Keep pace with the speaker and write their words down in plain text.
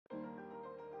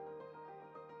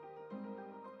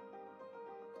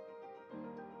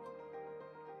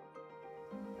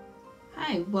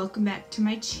Hi, welcome back to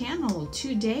my channel.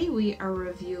 Today we are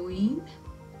reviewing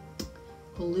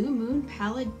Blue Moon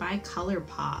palette by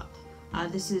ColourPop.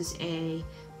 This is a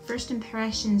first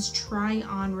impressions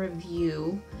try-on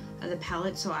review of the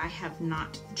palette, so I have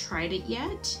not tried it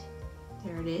yet.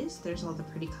 There it is. There's all the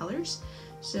pretty colors.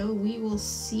 So we will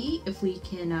see if we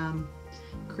can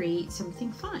create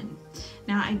something fun.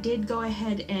 Now I did go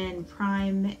ahead and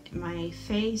prime my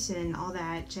face and all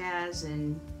that jazz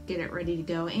and get it ready to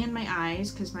go, and my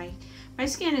eyes, because my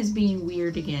skin is being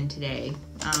weird again today.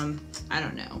 I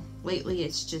don't know. Lately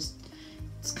it's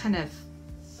kind of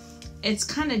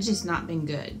just not been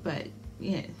good, but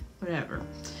yeah, whatever.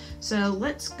 So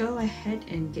let's go ahead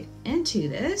and get into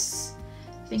this.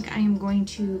 I think I am going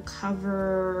to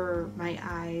cover my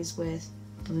eyes with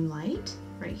Moonlight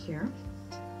right here.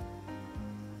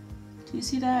 Do you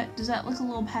see that? Does that look a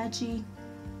little patchy?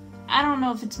 I don't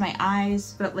know if it's my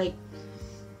eyes, but like,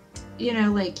 you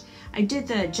know, like I did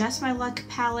the Just My Luck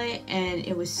palette and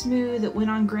it was smooth, it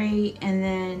went on great, and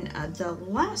then the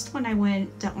last one I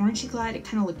went, the Orangey Glide, it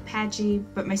kind of looked patchy,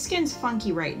 but my skin's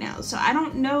funky right now, so I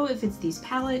don't know if it's these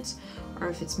palettes or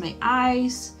if it's my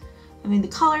eyes. I mean, the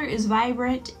color is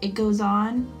vibrant, it goes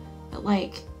on, but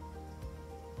like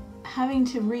having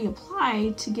to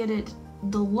reapply to get it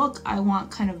the look I want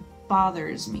kind of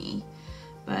bothers me,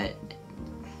 but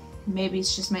maybe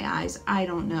it's just my eyes, I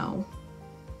don't know.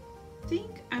 I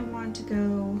think I want to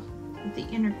go with the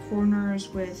inner corners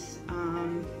with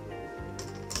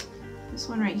this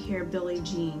one right here, Billie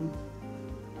Jean.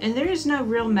 And there is no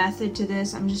real method to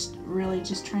this, I'm just really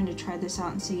trying to try this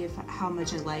out and see how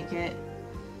much I like it.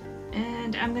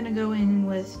 And I'm gonna go in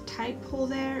with Tide Pool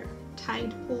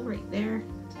right there.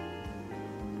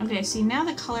 Okay, see, now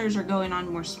the colors are going on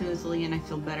more smoothly and I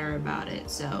feel better about it,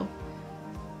 so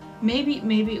maybe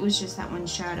it was just that one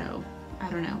shadow, I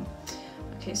don't know.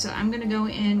 Okay, so I'm gonna go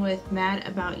in with Mad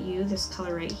About You, this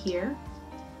color right here.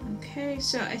 Okay,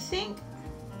 so I think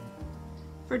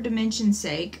for dimension's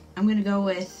sake, I'm gonna go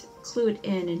with Clue It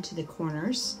In into the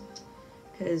corners,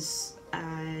 because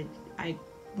I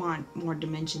want more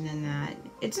dimension than that.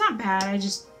 It's not bad,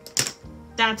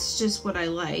 that's just what I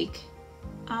like.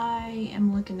 I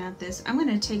am looking at this. I'm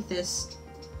gonna take this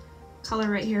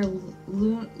color right here,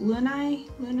 Luna.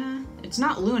 It's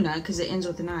not Luna because it ends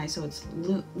with an I, so it's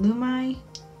Lumai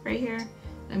right here.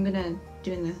 I'm gonna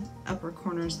do in the upper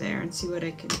corners there and see what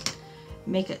I can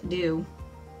make it do.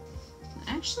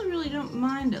 I actually really don't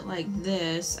mind it like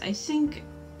this. I think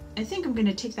I'm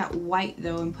gonna take that white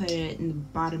though and put it in the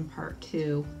bottom part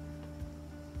too.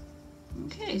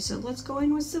 Okay, so let's go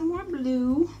in with some more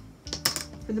blue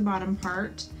for the bottom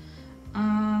part.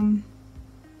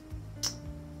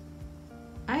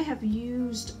 I have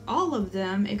used all of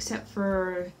them except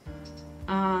for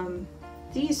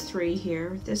these three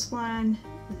here. This one,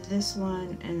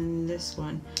 and this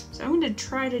one. So I'm going to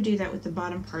try to do that with the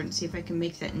bottom part and see if I can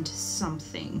make that into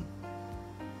something.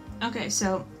 Okay,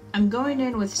 so I'm going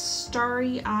in with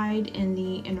Starry Eyed in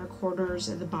the inner quarters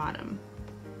at the bottom.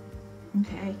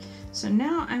 Okay, so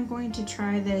now I'm going to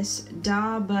try this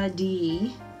Da Ba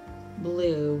Dee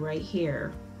blue right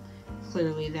here.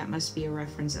 Clearly that must be a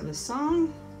reference of a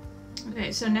song.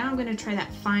 Okay, so now I'm going to try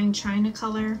that Fine China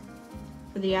color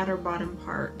for the outer bottom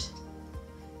part.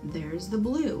 There's the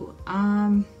blue.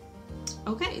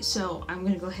 Okay, so I'm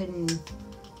going to go ahead and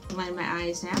line my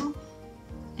eyes now,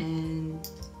 and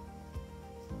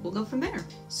we'll go from there.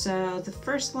 So the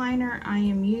first liner I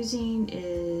am using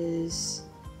is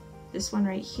this one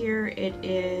right here. It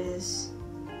is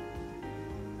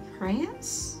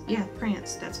Prance? Yeah,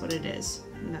 Prance, that's what it is.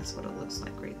 And that's what it looks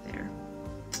like right there.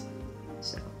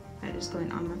 So that is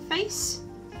going on my face.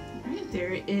 Alright,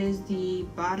 there is the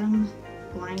bottom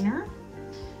liner.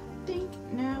 I think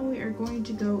now we are going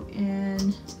to go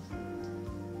in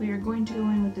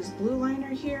with this blue liner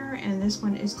here, and this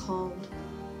one is called,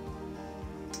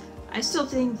 I still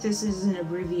think this is an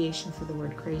abbreviation for the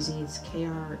word crazy. It's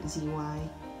KRZY.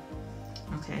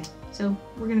 Okay, so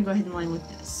we're gonna go ahead and line with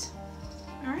this.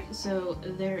 Alright, so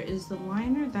there is the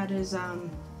liner. That is a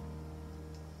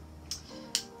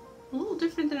little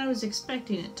different than I was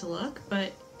expecting it to look,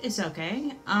 but it's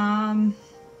okay. I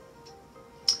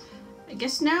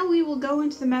guess now we will go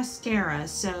into the mascara.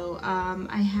 So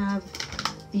I have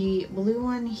the blue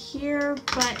one here,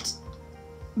 but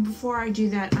before I do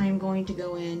that, I'm going to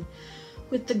go in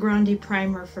with the Grande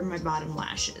primer for my bottom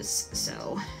lashes.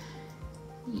 So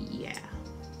yeah.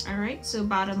 Alright, so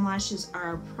bottom lashes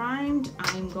are primed.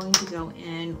 I'm going to go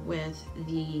in with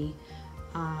the,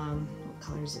 what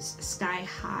color is this? Sky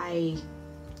High,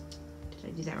 did I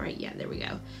do that right? Yeah, there we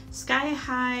go. Sky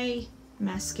High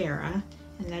mascara,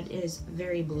 and that is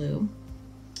very blue.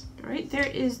 Alright, there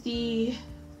is the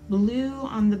blue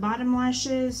on the bottom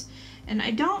lashes, and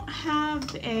I don't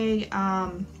have a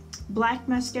black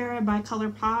mascara by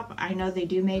ColourPop. I know they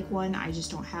do make one, I just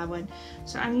don't have one.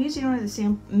 So I'm using one of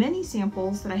the many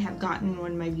samples that I have gotten in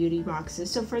one of my beauty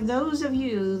boxes. So for those of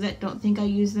you that don't think I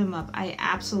use them up, I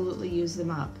absolutely use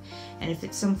them up. And if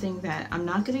it's something that I'm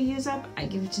not going to use up, I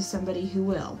give it to somebody who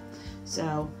will.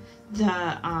 So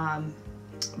the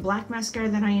black mascara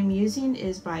that I am using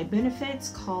is by Benefits,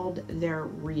 called They're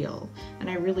Real. And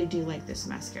I really do like this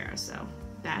mascara, so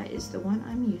that is the one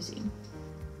I'm using.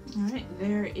 Alright,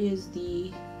 there is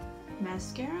the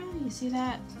mascara, you see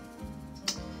that?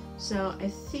 So I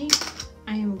think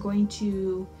I am going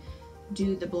to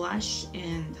do the blush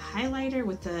and highlighter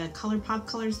with the ColourPop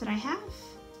colors that I have.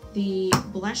 The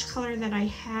blush color that I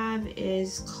have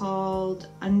is called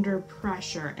Under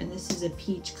Pressure, and this is a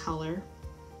peach color.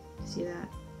 See that?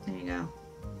 There you go.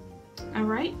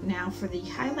 Alright, now for the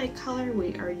highlight color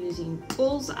we are using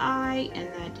Bullseye, and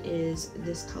that is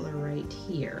this color right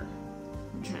here.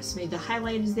 Trust me, the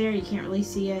highlight is there, you can't really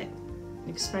see it,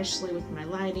 especially with my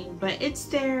lighting, but it's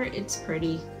there, it's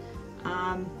pretty.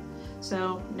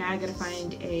 So now I gotta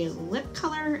find a lip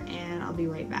color and I'll be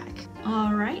right back.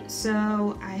 Alright,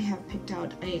 so I have picked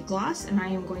out a gloss and I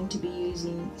am going to be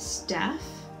using Steph,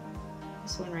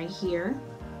 this one right here,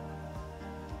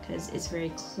 because it's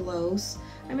very close.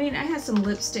 I mean, I have some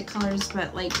lipstick colors,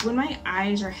 but like when my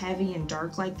eyes are heavy and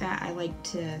dark like that, I like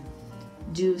to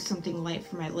do something light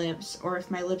for my lips, or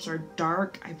if my lips are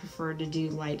dark, I prefer to do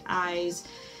light eyes,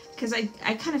 because I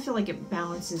kind of feel like it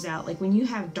balances out. Like when you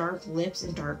have dark lips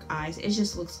and dark eyes, it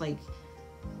just looks like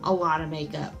a lot of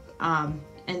makeup.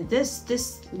 And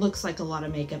this looks like a lot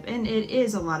of makeup, and it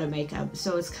is a lot of makeup,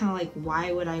 so it's kind of like,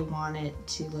 why would I want it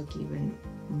to look even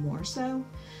more so?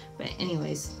 But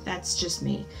anyways, that's just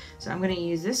me. So I'm going to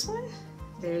use this one.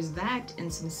 There's that,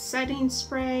 and some setting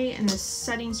spray, and the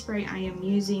setting spray I am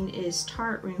using is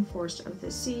Tarte Reinforced of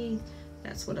the Sea.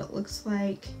 That's what it looks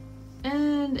like.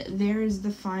 And there's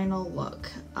the final look.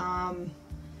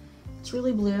 It's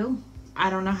really blue.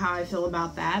 I don't know how I feel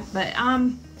about that, but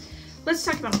let's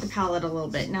talk about the palette a little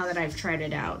bit now that I've tried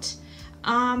it out.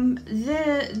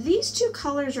 These two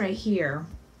colors right here,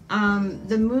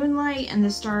 the Moonlight and the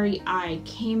Starry Eye,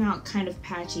 came out kind of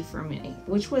patchy for me,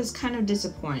 which was kind of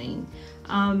disappointing.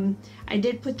 I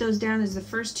did put those down as the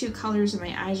first two colors and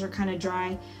my eyes are kind of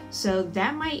dry, so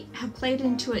that might have played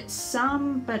into it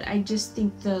some, but I just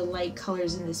think the light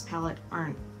colors in this palette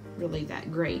aren't really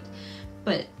that great.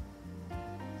 But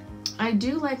I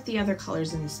do like the other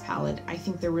colors in this palette. I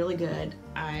think they're really good.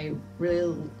 I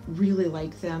really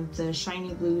like them. The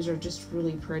shiny blues are just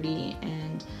really pretty,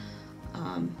 and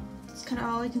that's kind of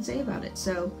all I can say about it.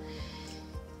 So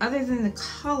other than the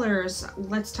colors,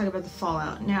 let's talk about the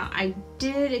fallout. Now, I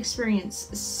did experience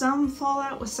some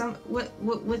fallout with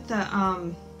with the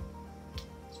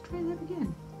let's try that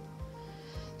again.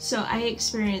 So I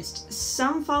experienced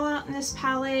some fallout in this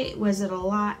palette. Was it a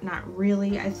lot? Not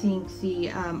really. I think the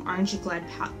Orangey Glad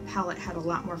palette had a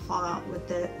lot more fallout with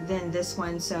than this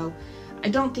one, so I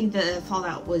don't think the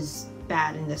fallout was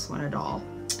bad in this one at all.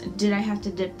 Did I have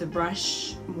to dip the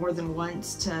brush more than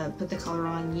once to put the color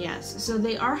on? Yes. So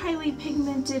they are highly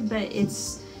pigmented, but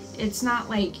it's not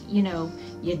like, you know,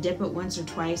 you dip it once or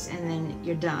twice and then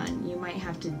you're done. You might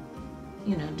have to,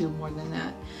 you know, do more than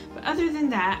that. But other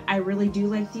than that, I really do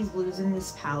like these blues in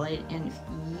this palette, and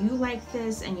if you like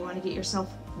this and you want to get yourself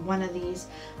one of these,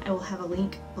 I will have a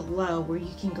link below where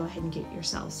you can go ahead and get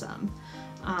yourself some.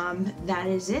 That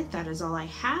is it. That is all I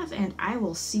have, and I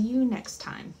will see you next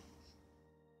time.